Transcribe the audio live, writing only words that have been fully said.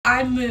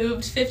I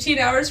moved 15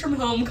 hours from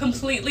home,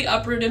 completely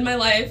uprooted my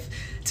life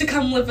to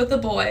come live with a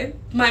boy.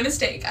 My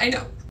mistake, I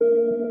know.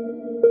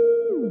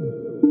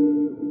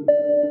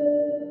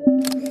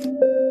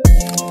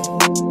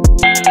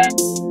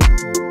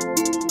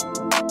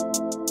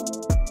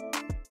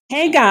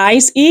 Hey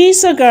guys,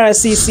 it's your girl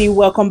Cece.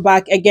 Welcome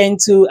back again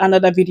to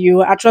another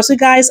video. I trust you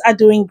guys are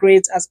doing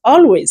great as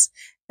always.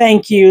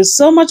 Thank you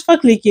so much for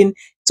clicking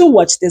to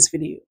watch this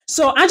video.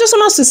 So I just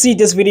want us to see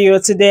this video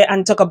today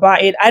and talk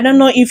about it. I don't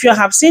know if you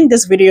have seen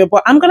this video,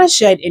 but I'm gonna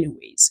share it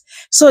anyways.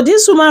 So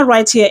this woman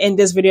right here in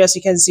this video, as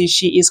you can see,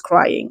 she is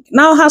crying.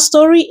 Now her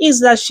story is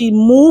that she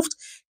moved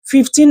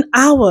 15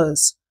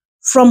 hours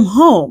from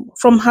home,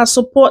 from her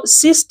support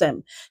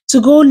system, to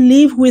go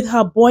live with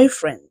her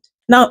boyfriend.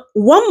 Now,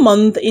 1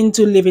 month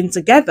into living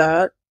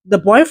together, the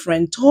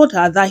boyfriend told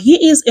her that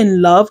he is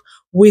in love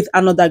with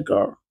another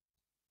girl.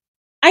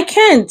 I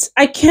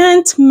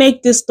can't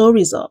make these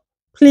stories up.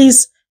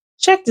 Please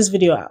check this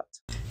video out.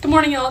 Good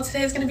morning, y'all.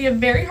 Today is going to be a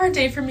very hard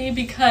day for me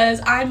because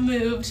I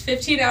moved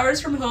 15 hours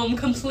from home,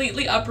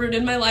 completely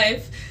uprooted my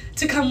life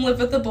to come live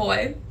with a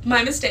boy.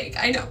 My mistake,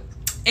 I know.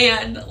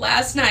 And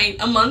last night,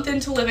 a month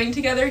into living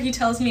together, he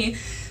tells me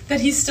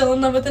that he's still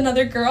in love with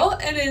another girl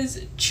and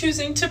is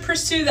choosing to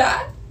pursue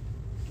that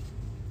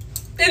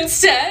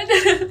instead.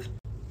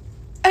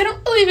 I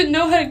don't really even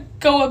know how to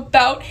go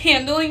about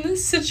handling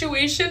this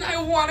situation. I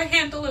want to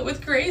handle it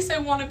with grace. I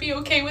want to be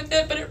okay with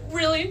it, but it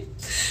really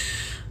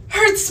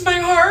hurts my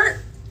heart.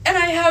 And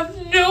I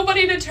have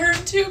nobody to turn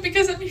to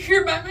because I'm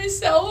here by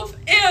myself.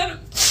 And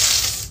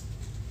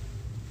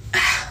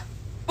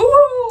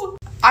ooh,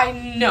 I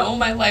know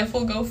my life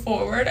will go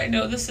forward. I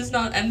know this is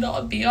not end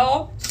all be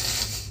all.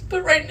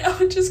 But right now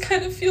it just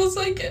kind of feels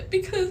like it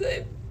because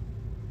I'm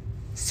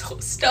so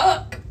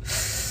stuck.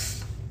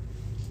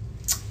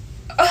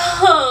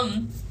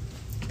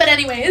 But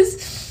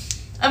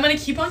anyways, I'm gonna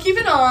keep on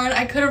keeping on.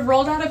 I could have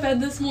rolled out of bed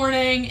this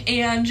morning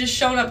and just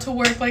shown up to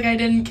work like I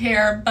didn't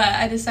care, but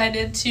I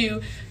decided to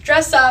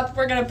dress up.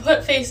 We're gonna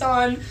put face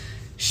on,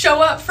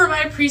 show up for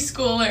my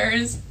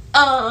preschoolers,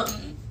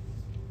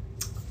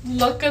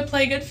 look good,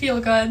 play good, feel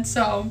good.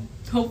 So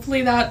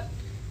hopefully that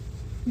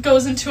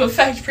goes into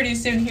effect pretty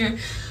soon here.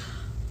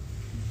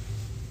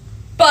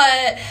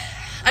 But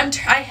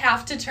I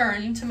have to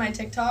turn to my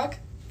TikTok.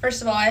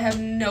 First of all, I have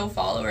no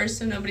followers,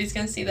 so nobody's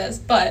gonna see this,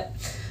 but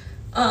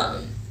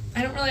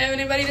I don't really have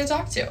anybody to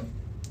talk to.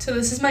 So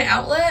this is my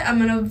outlet. I'm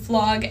gonna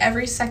vlog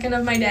every second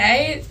of my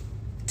day,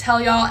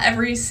 tell y'all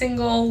every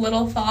single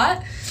little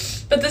thought,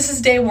 but this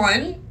is day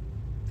one,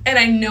 and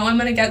I know I'm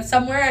gonna get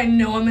somewhere. I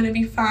know I'm gonna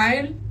be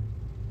fine.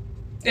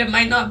 It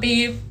might not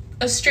be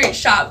a straight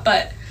shot,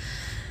 but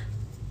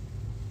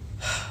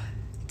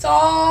it's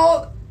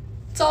all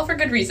for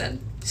good reason.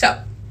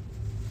 So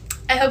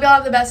I hope y'all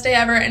have the best day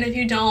ever, and if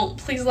you don't,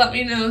 please let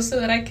me know so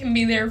that I can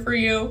be there for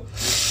you.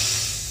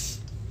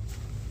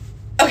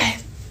 Okay,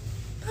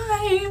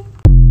 bye.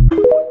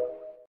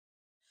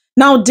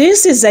 Now,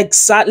 this is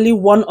exactly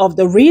one of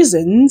the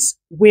reasons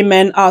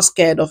women are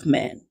scared of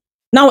men.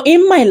 Now,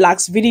 in my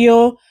last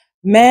video,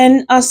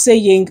 men are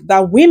saying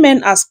that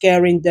women are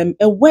scaring them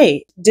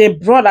away. They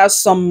brought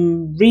us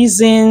some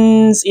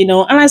reasons, and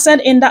I said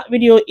in that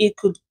video, it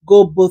could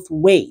go both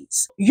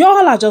ways.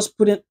 Y'all are just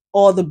putting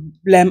all the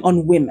blame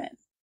on women.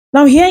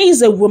 Now, here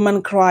is a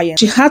woman crying.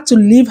 She had to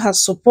leave her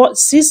support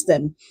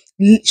system.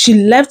 She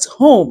left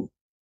home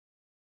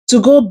to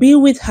go be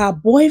with her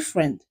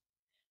boyfriend,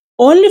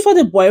 only for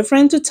the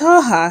boyfriend to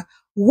tell her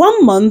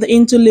 1 month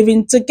into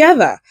living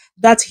together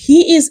that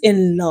he is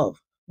in love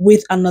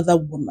with another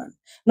woman.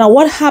 Now,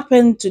 what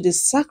happened to the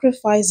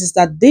sacrifices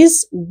that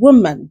this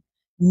woman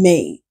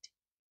made?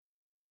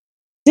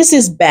 This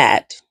is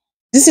bad.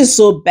 This is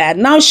so bad.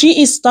 Now she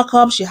is stuck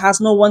up. She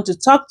has no one to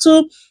talk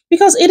to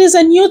because it is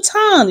a new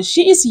town.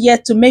 She is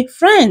yet to make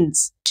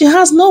friends. She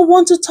has no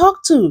one to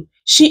talk to.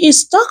 She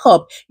is stuck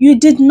up. You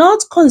did not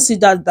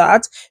consider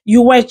that.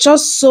 You were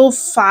just so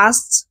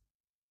fast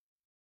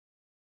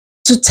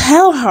to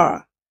tell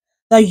her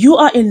that you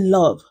are in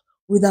love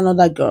with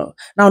another girl.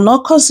 Now,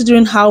 not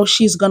considering how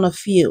she's going to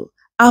feel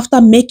after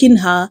making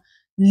her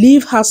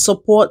leave her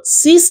support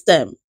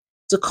system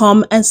to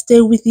come and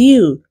stay with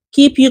you,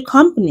 keep you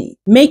company,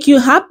 make you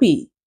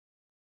happy.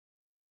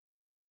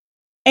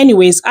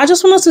 Anyways, I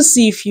just want us to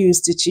see a few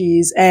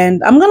stitches,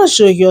 and I'm going to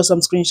show you some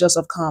screenshots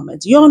of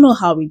comments. You all know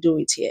how we do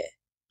it here.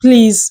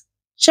 Please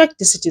check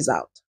the stitches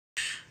out.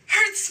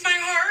 Hurts my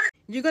heart.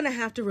 You're going to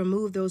have to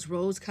remove those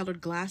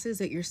rose-colored glasses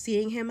that you're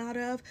seeing him out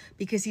of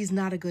because he's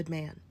not a good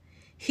man.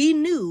 He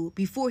knew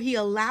before he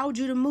allowed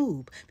you to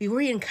move, before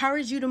he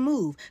encouraged you to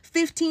move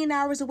 15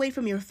 hours away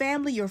from your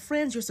family, your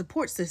friends, your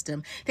support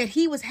system, that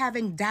he was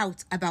having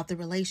doubts about the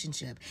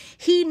relationship.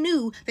 He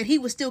knew that he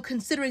was still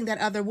considering that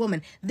other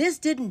woman. This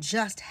didn't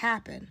just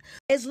happen.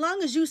 As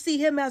long as you see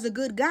him as a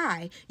good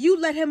guy, you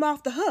let him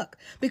off the hook,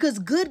 because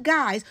good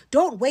guys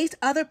don't waste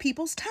other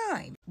people's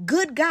time.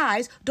 Good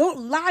guys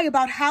don't lie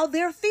about how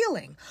they're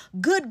feeling.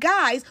 Good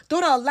guys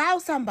don't allow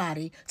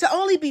somebody to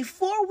only be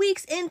 4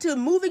 weeks into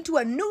moving to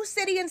a new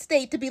city and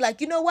state to be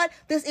like, you know what,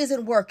 this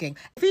isn't working.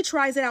 If he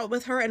tries it out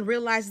with her and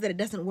realizes that it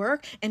doesn't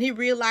work, and he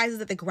realizes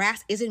that the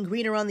grass isn't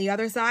greener on the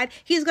other side,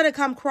 he's going to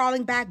come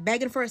crawling back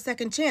begging for a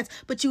second chance.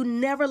 But you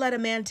never let a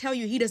man tell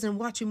you he doesn't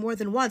want you more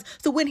than once.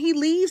 So when he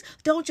leaves,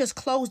 don't just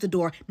close the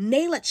door,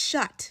 nail it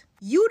shut.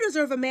 You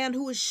deserve a man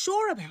who is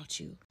sure about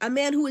you, a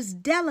man who is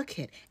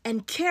delicate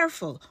and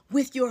careful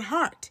with your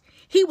heart.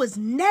 He was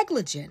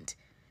negligent.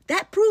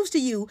 That proves to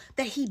you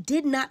that he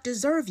did not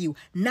deserve you,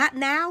 not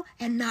now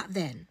and not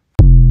then.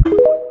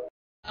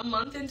 A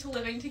month into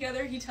living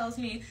together, he tells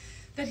me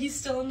that he's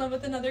still in love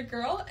with another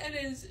girl and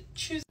is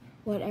choosing.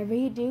 Whatever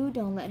you do,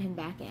 don't let him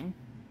back in.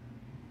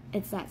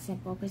 It's that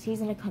simple, because he's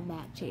going to come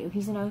back to you.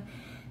 He's going to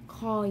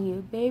call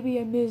you, baby,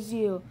 I miss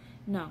you.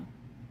 No.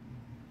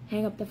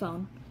 Hang up the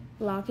phone.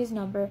 Block his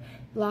number.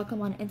 Block him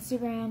on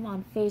Instagram,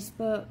 on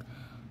Facebook,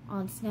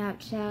 on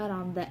Snapchat,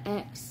 on the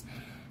X.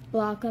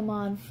 Block him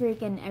on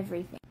freaking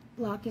everything.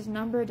 Block his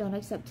number. Don't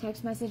accept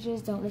text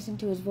messages. Don't listen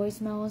to his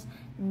voicemails.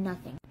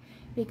 Nothing.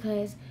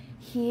 Because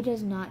he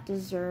does not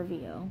deserve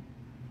you.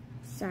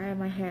 Sorry,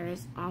 my hair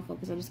is awful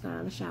because I just got out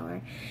of the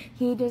shower.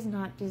 He does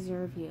not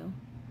deserve you.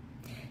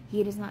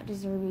 He does not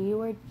deserve you.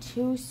 You are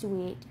too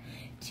sweet,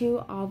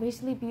 too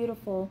obviously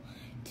beautiful,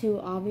 too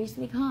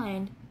obviously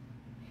kind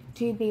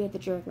to be with a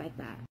jerk like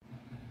that.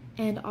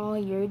 And all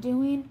you're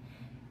doing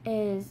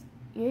is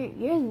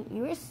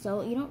you're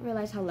so, you don't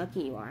realize how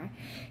lucky you are.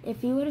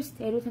 If you would have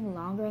stayed with him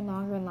longer and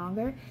longer and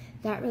longer,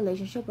 that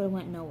relationship would have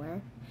went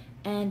nowhere,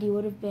 and you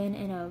would have been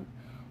in a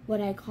what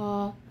I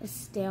call a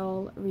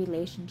stale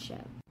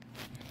relationship.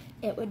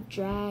 It would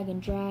drag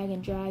and drag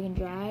and drag and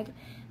drag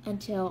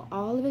until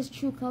all of his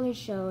true colors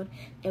showed.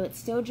 It would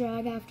still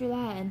drag after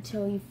that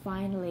until you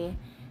finally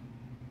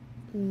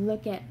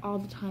look at all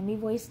the time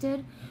you've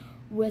wasted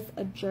with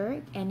a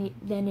jerk, and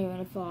then you're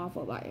going to feel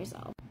awful about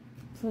yourself.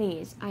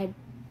 Please, I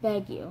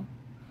beg you,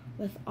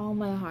 with all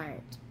my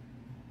heart,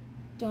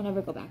 don't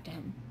ever go back to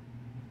him.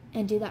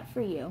 And do that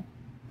for you.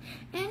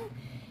 And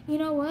you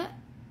know what?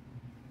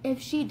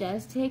 If she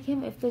does take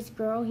him, if this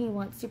girl he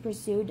wants to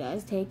pursue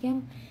does take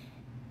him,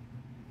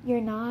 you're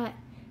not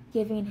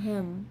giving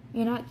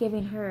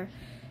her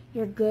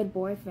your good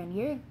boyfriend.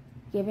 You're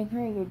giving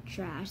her your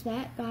trash.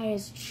 That guy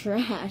is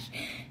trash.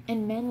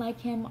 And men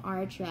like him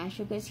are trash,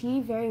 because he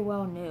very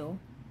well knew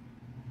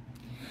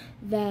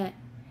that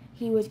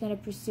he was going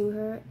to pursue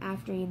her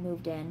after you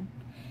moved in.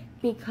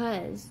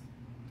 Because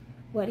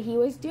what he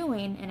was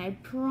doing, and I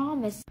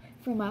promise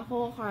from my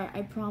whole heart,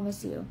 I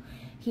promise you,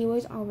 he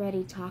was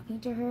already talking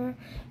to her,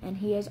 and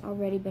he has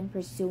already been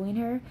pursuing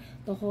her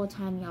the whole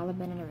time y'all have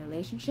been in a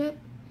relationship.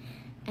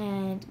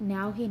 And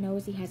now he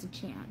knows he has a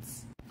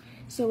chance.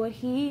 So what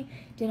he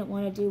didn't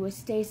want to do was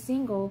stay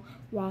single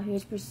while he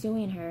was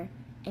pursuing her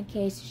in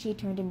case she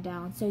turned him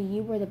down. So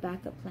you were the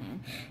backup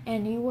plan.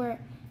 And you were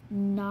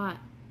not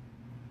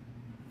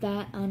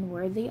that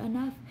unworthy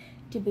enough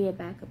to be a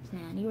backup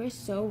plan. You were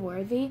so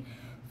worthy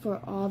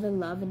for all the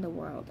love in the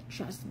world.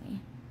 Trust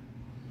me.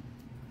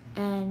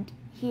 And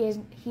he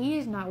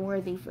is not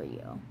worthy for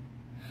you.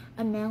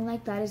 A man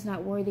like that is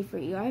not worthy for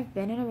you. I've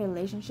been in a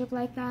relationship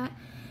like that,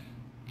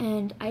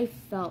 and I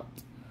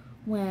felt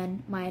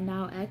when my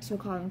now ex, we'll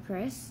call him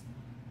Chris,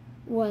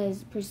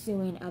 was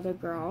pursuing other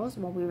girls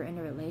while we were in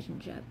a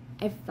relationship.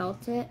 I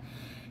felt it,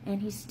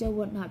 and he still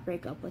would not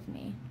break up with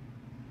me.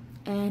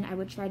 And I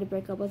would try to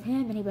break up with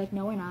him, and he'd be like,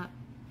 no, we're not.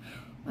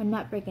 I'm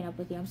not breaking up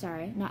with you, I'm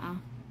sorry. Nuh-uh.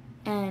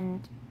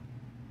 And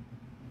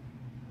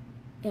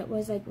it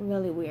was like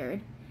really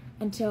weird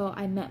until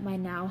I met my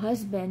now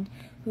husband,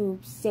 who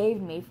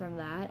saved me from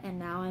that, and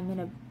now I'm in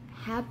a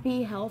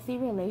happy, healthy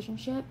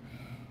relationship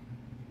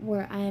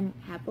where I'm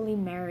happily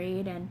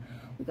married and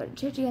we go to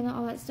church together and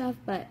all that stuff.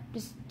 But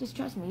just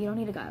trust me, you don't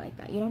need a guy like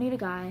that. You don't need a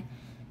guy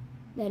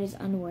that is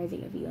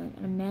unworthy of you.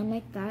 And a man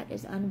like that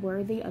is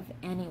unworthy of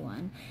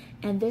anyone.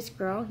 And this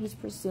girl he's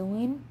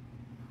pursuing,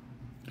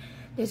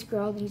 this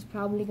girl that he's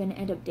probably going to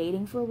end up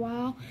dating for a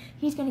while,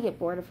 he's going to get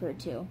bored of her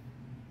too.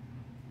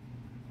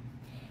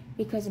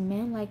 Because a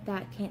man like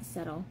that can't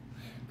settle.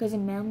 Because a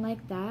man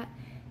like that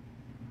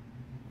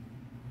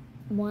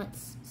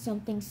wants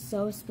something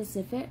so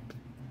specific,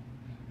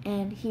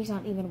 and he's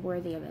not even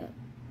worthy of it.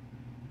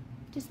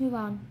 Just move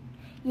on.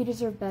 You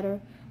deserve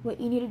better. What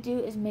you need to do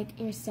is make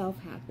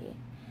yourself happy.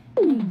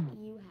 Make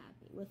you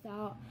happy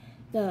without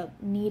the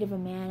need of a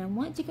man. And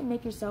once you can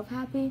make yourself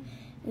happy,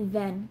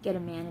 then get a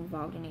man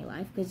involved in your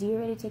life. Because you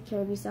already take care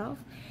of yourself.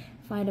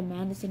 Find a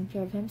man that's taking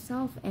care of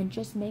himself, and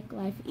just make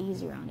life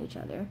easier on each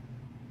other.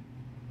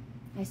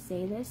 I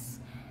say this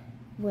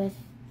with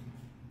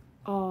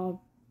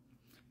all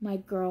my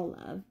girl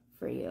love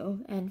for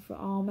you, and for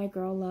all my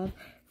girl love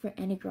for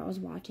any girls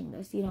watching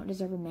this. You don't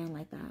deserve a man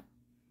like that.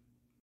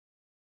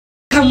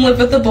 Come live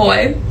with the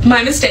boy.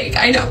 My mistake,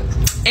 I know.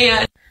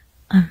 And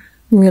I'm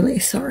really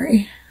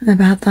sorry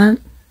about that,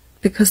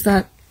 because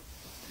that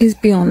is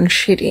beyond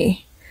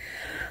shitty.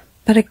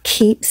 But I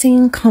keep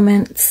seeing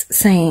comments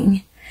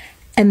saying,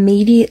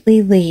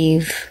 immediately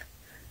leave,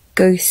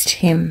 ghost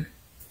him,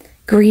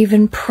 grieve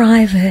in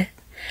private,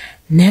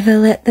 never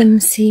let them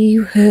see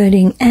you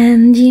hurting.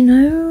 And you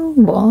know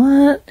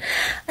what?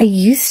 I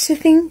used to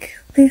think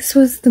this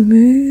was the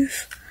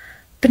move,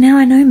 but now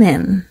I know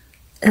men.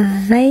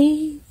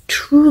 They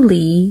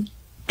truly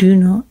do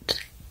not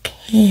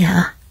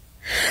care.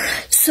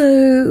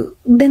 So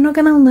they're not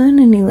going to learn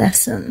any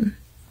lesson.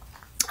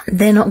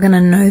 They're not going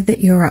to know that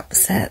you're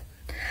upset.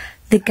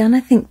 They're going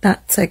to think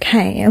that's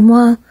okay. And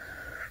while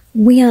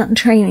we aren't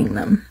training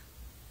them,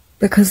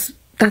 because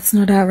that's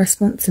not our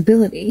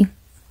responsibility,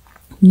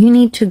 you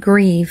need to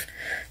grieve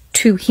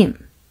to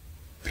him.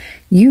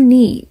 You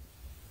need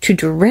to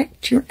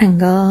direct your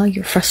anger,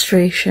 your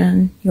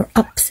frustration, your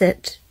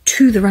upset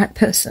to the right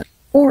person.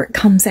 Or it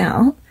comes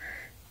out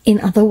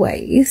in other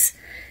ways,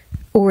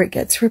 or it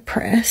gets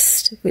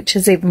repressed, which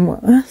is even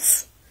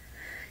worse.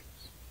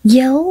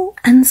 Yell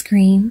and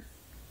scream.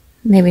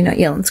 Maybe not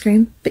yell and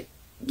scream, but,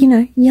 you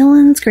know, yell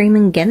and scream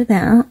and get it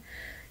out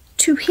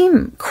to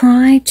him.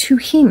 Cry to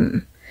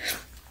him.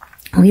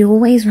 We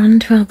always run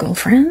to our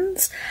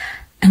girlfriends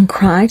and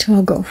cry to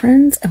our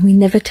girlfriends, and we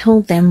never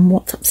tell them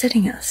what's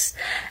upsetting us.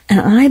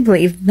 And I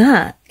believe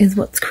that is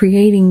what's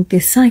creating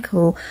this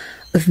cycle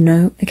of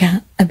no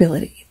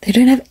accountability. They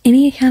don't have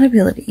any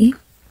accountability.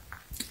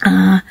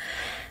 I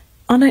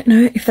don't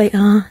know if they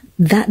are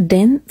that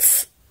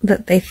dense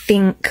that they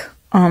think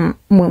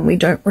when we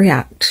don't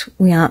react,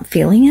 we aren't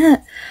feeling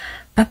it.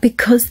 But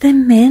because they're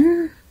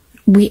men,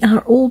 we are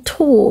all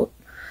taught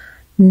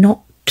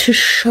not to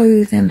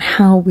show them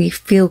how we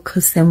feel,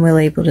 because then we're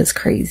labeled as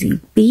crazy.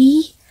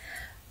 Be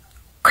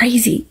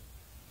crazy.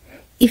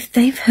 If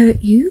they've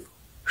hurt you,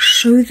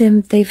 show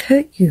them they've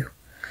hurt you.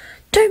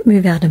 Don't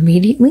move out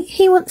immediately.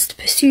 He wants to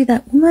pursue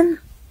that woman.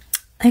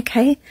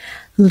 Okay,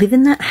 live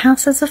in that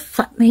house as a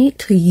flatmate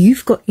till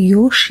you've got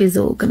your shiz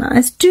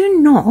organised. Do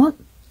not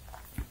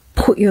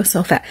put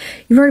yourself out.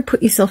 You've already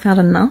put yourself out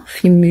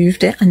enough. You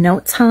moved it. I know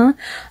it's hard.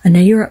 I know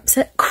you're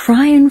upset.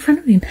 Cry in front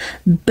of him.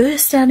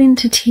 Burst out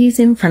into tears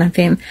in front of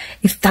him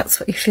if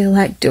that's what you feel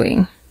like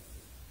doing.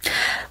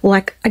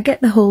 Like, I get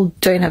the whole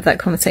don't have that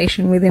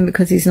conversation with him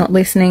because he's not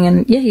listening,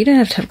 and yeah, you don't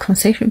have to have a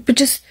conversation, but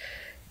just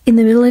in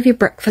the middle of your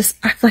breakfast,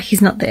 act like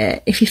he's not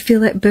there. If you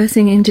feel like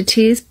bursting into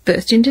tears,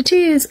 burst into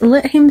tears.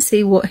 Let him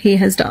see what he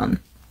has done.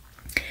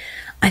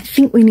 I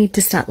think we need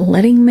to start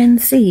letting men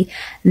see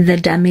the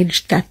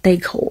damage that they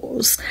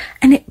cause.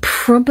 And it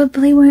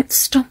probably won't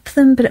stop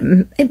them, but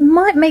it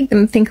might make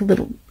them think a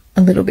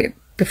little bit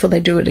before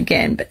they do it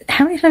again. But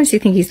how many times do you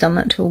think he's done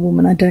that to a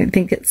woman? I don't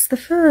think it's the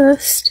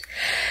first.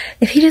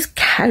 If he just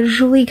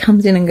casually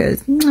comes in and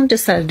goes, I've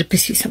decided to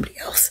pursue somebody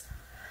else.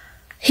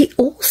 He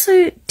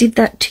also did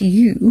that to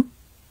you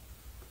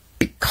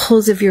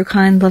because of your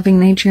kind, loving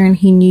nature, and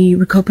he knew you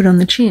would cop it on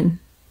the chin.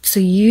 So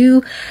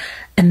you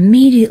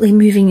immediately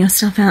moving your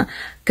stuff out,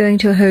 going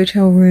to a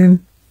hotel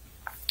room,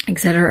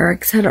 etc.,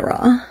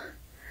 etc.,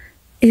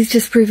 is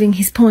just proving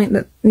his point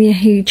that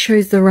he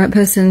chose the right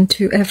person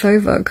to F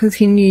over because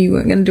he knew you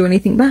weren't going to do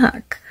anything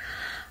back.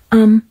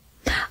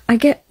 I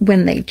get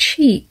when they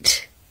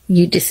cheat,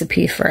 you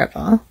disappear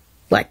forever.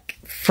 Like,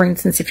 for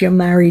instance, if you're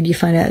married, you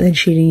find out they're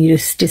cheating, you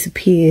just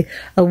disappear.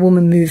 A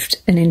woman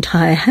moved an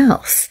entire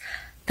house.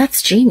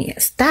 That's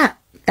genius.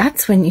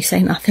 That's when you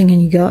say nothing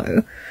and you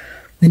go.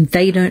 When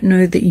they don't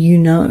know that you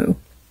know.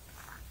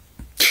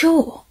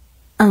 Sure,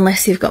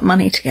 unless you've got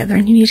money together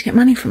and you need to get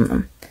money from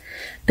them.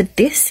 But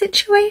this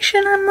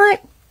situation, I'm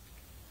like,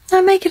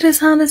 I make it as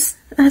hard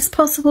as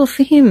possible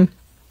for him.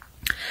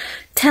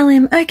 Tell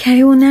him,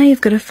 okay, well now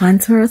you've got to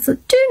find somewhere else.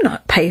 Do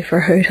not pay for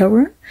a hotel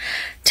room.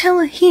 Tell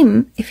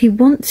him if he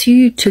wants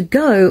you to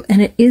go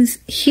and it is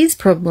his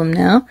problem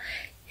now,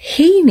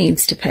 he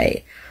needs to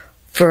pay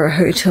for a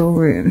hotel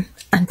room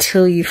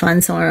until you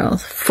find somewhere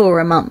else for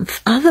a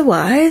month.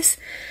 Otherwise,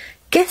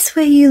 guess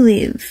where you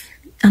live?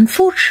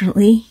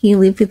 Unfortunately, you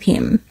live with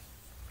him.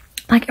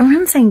 Like,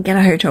 everyone's saying get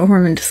a hotel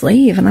room and just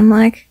leave, and I'm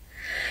like,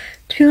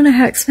 do you know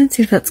how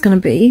expensive that's going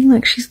to be?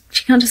 Like, she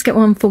can't just get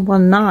one for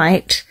one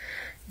night.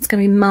 It's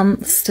going to be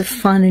months to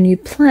find a new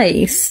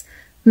place.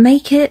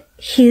 Make it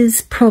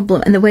his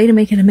problem. And the way to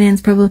make it a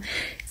man's problem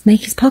is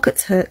make his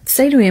pockets hurt.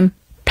 Say to him,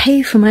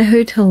 pay for my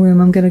hotel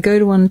room. I'm going to go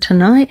to one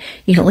tonight.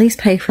 You can at least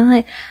pay for the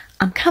night.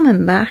 I'm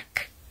coming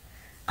back.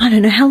 I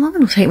don't know how long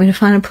it'll take me to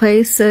find a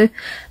place, so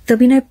there'll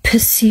be no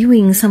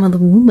pursuing some other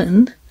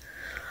woman.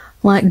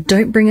 Like,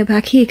 don't bring her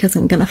back here because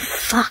I'm going to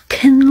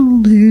fucking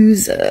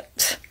lose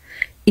it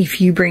if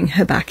you bring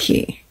her back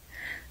here.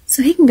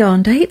 So he can go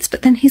on dates,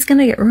 but then he's going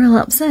to get real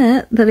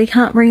upset that he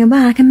can't bring her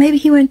back, and maybe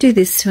he won't do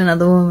this to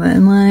another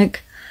woman.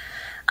 Like,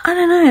 I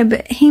don't know,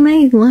 but he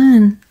may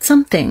learn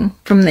something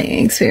from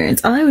the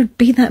experience. I would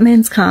be that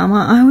man's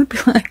karma. I would be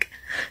like,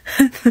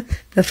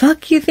 the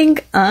fuck you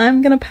think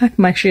I'm going to pack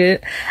my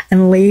shit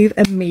and leave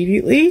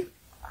immediately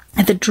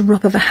at the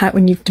drop of a hat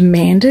when you've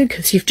demanded,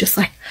 because you've just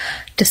like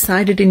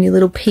decided in your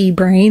little pea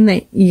brain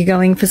that you're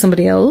going for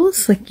somebody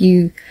else? Like,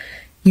 you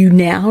You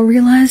now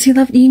realize you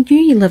knew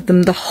you loved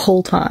them the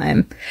whole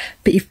time,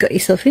 but you've got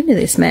yourself into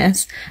this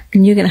mess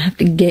and you're going to have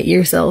to get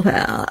yourself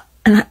out.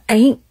 And I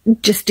ain't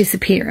just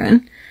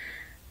disappearing.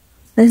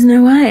 There's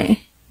no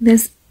way.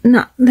 There's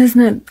no,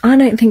 I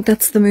don't think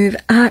that's the move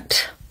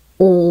at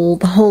all.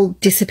 The whole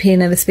disappear,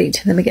 never speak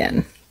to them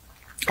again.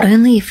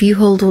 Only if you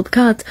hold all the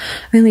cards,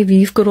 only if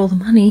you've got all the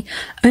money,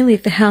 only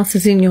if the house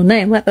is in your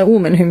name, like that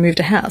woman who moved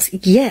a house.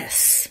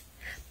 Yes,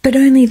 but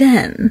only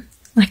then.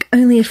 Like,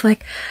 only if,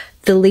 like,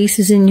 the lease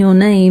is in your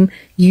name,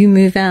 you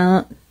move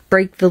out,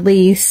 break the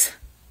lease,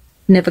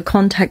 never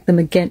contact them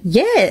again.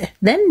 Yeah,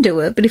 then do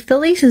it. But if the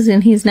lease is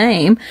in his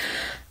name,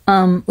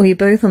 or you're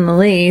both on the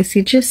lease,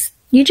 you're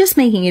just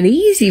making it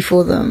easy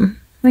for them.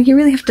 Like, you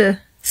really have to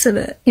sort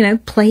of, you know,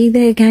 play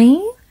their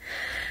game.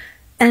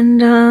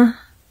 And, I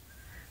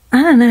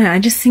don't know, I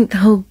just think the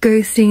whole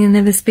ghosting and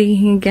never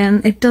speaking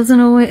again,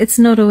 it's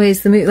not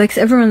always the move. Like,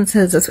 everyone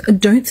says this,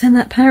 don't send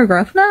that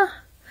paragraph. Nah,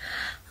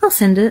 I'll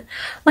send it.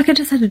 Like, I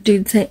just had a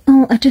dude say,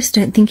 oh, I just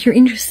don't think you're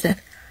interested.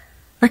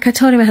 Like, I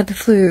told him I had the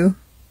flu,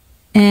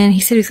 and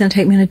he said he was going to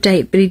take me on a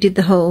date, but he did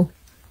the whole,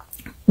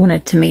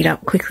 wanted to meet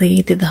up quickly,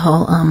 he did the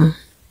whole,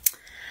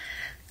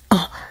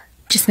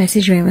 just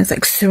messaged me and was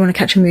like, so you want to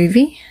catch a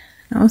movie?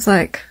 And I was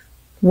like,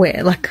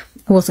 where? Like,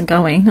 I wasn't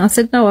going. I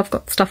said, no, I've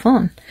got stuff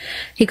on.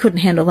 He couldn't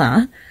handle that.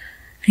 And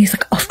he's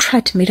like, I've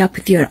tried to meet up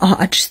with you, and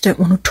I just don't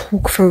want to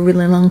talk for a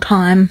really long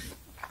time.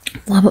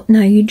 Blah, blah.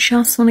 No, you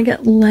just want to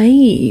get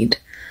laid.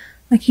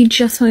 Like, you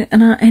just want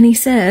to, and he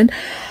said,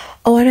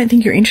 oh, I don't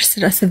think you're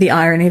interested. I said, the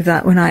irony of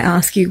that, when I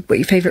ask you what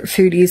your favourite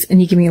food is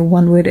and you give me a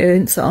one-word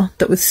answer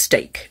that was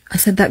steak. I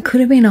said, that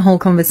could have been a whole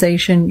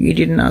conversation. You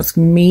didn't ask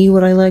me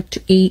what I like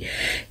to eat.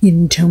 You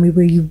didn't tell me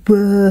where you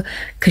were,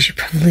 because you're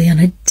probably on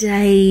a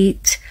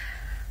date.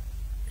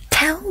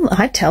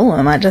 I tell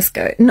him, I just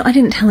go, no, I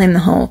didn't tell him the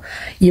whole,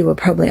 you were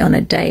probably on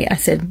a date. I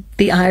said,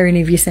 the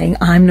irony of you saying,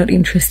 I'm not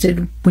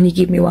interested when you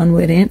give me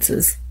one-word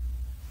answers.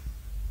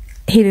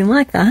 He didn't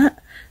like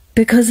that,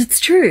 because it's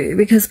true,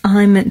 because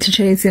I'm meant to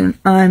chase him,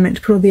 I'm meant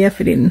to put all the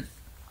effort in.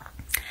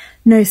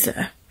 No,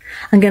 sir,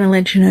 I'm going to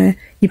let you know,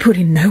 you put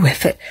in no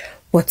effort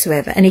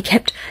whatsoever. And he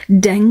kept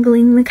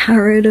dangling the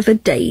carrot of a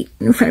date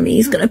in front of me.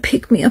 He's going to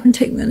pick me up and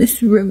take me on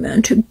this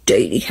romantic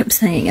date, he kept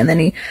saying. And then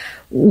he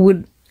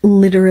would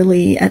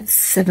literally at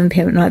 7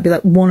 p.m. at night be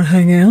like, want to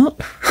hang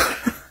out?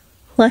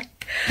 Like,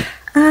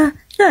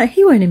 no,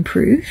 he won't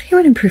improve. He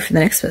won't improve for the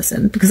next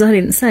person, because I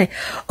didn't say,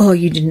 oh,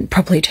 you didn't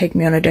properly take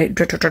me on a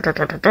date.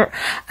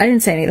 I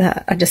didn't say any of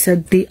that. I just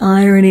said the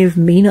irony of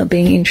me not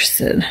being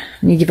interested.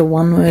 And you give a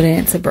one-word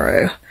answer,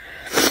 bro.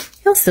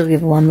 He'll still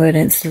give a one-word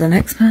answer to the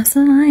next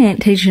person. I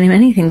ain't teaching him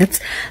anything.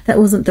 That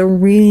wasn't the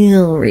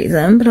real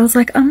reason. But I was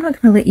like, I'm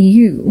not going to let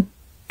you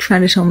try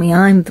to tell me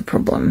I'm the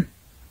problem.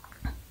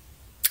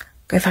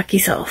 Go fuck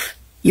yourself.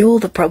 You're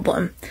the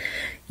problem.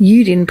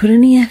 You didn't put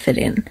any effort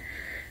in.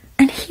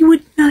 And he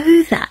would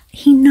know that.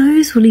 He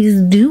knows what he's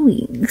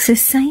doing. So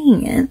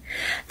saying it,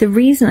 the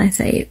reason I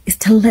say it is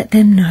to let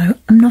them know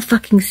I'm not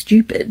fucking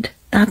stupid.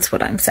 That's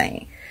what I'm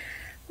saying.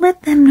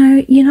 Let them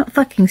know you're not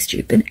fucking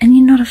stupid and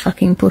you're not a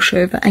fucking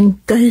pushover,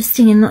 and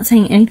ghosting and not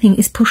saying anything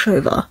is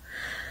pushover.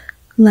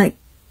 Like,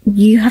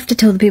 you have to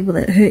tell the people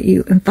that hurt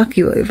you and fuck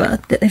you over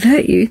that they've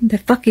hurt you, they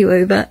fuck you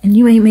over, and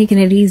you ain't making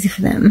it easy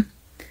for them.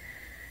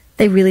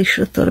 They really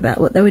should have thought about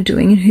what they were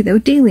doing and who they were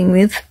dealing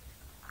with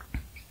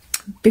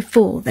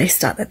before they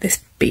started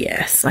this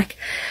BS. Like,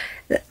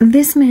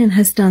 this man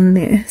has done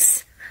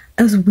this,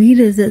 as weird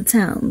as it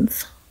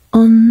sounds,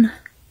 on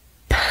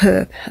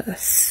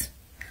purpose.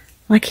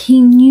 Like,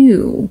 he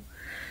knew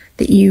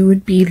that you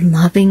would be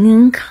loving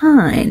and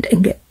kind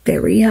and get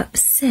very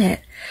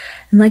upset.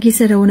 And like you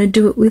said, I want to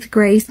do it with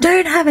grace.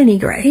 Don't have any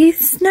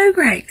grace. No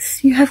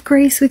grace. You have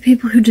grace with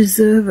people who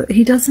deserve it.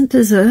 He doesn't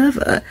deserve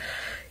it.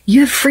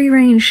 You have free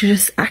range to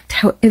just act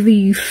however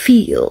you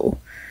feel.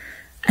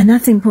 And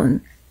that's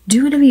important.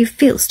 Do whatever you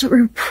feel. Stop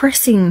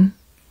repressing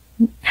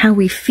how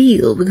we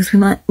feel, because we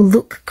might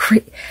look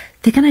crazy.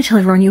 They're going to tell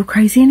everyone you're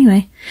crazy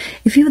anyway.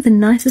 If you were the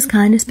nicest,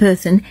 kindest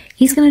person,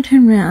 he's going to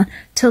turn around,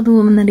 tell the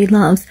woman that he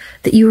loves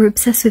that you were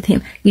obsessed with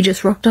him. You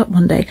just rocked up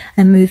one day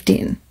and moved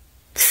in.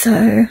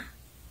 So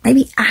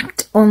maybe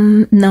act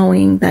on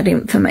knowing that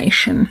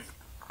information.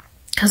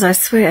 Because I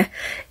swear,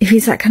 if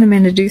he's that kind of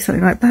man to do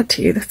something like that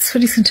to you, that's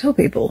what he's going to tell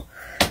people.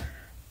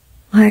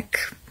 Like,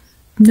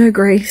 no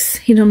grace.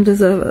 He don't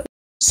deserve it.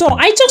 So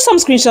I took some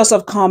screenshots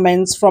of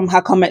comments from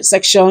her comment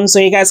section so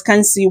you guys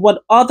can see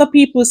what other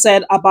people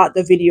said about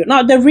the video.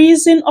 Now, the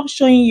reason of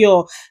showing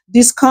you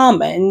this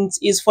comment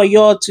is for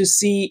you to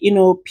see,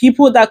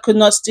 people that could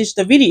not stitch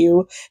the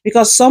video,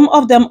 because some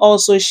of them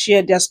also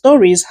shared their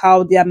stories,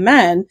 how their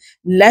man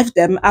left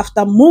them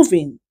after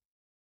moving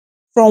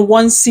from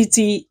one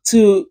city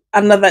to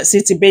another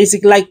city,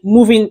 basically, like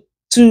moving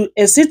to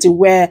a city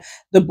where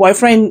the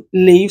boyfriend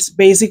lives,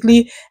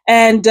 basically.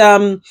 And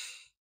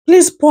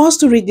please pause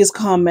to read this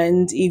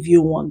comment if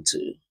you want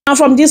to. Now,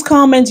 from this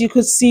comment, you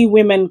could see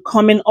women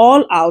coming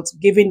all out,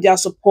 giving their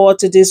support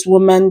to this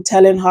woman,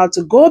 telling her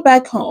to go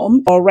back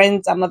home or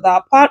rent another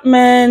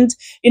apartment,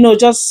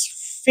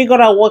 just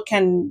figure out what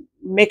can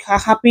make her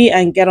happy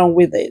and get on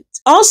with it.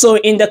 Also,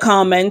 in the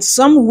comments,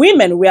 some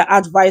women were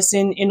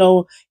advising,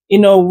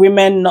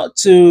 women not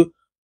to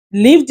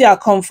leave their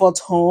comfort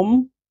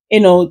home,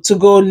 to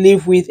go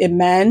live with a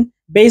man.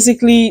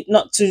 Basically,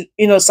 not to,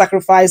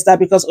 sacrifice that,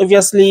 because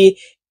obviously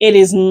it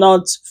is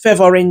not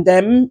favoring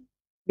them,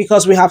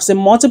 because we have seen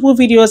multiple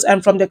videos,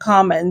 and from the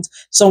comments,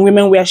 some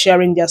women were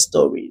sharing their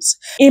stories.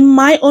 In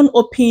my own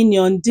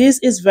opinion, this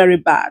is very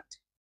bad.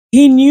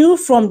 He knew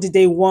from the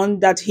day one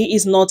that he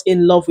is not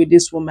in love with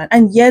this woman,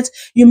 and yet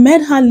you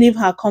made her leave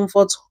her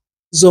comfort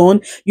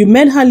zone. You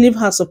made her leave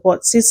her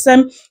support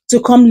system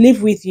to come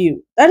live with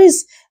you. That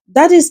is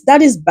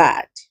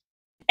bad.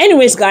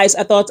 Anyways, guys,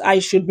 I thought I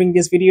should bring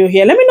this video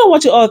here. Let me know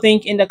what you all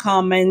think in the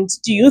comments.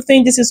 Do you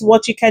think this is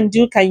what you can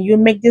do? Can you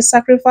make this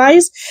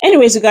sacrifice?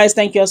 Anyways, you guys,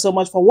 thank you all so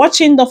much for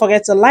watching. Don't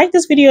forget to like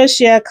this video,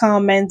 share,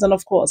 comment, and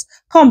of course,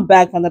 come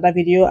back for another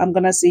video. I'm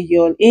gonna see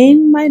you all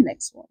in my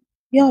next one.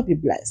 Y'all be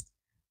blessed.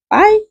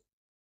 Bye.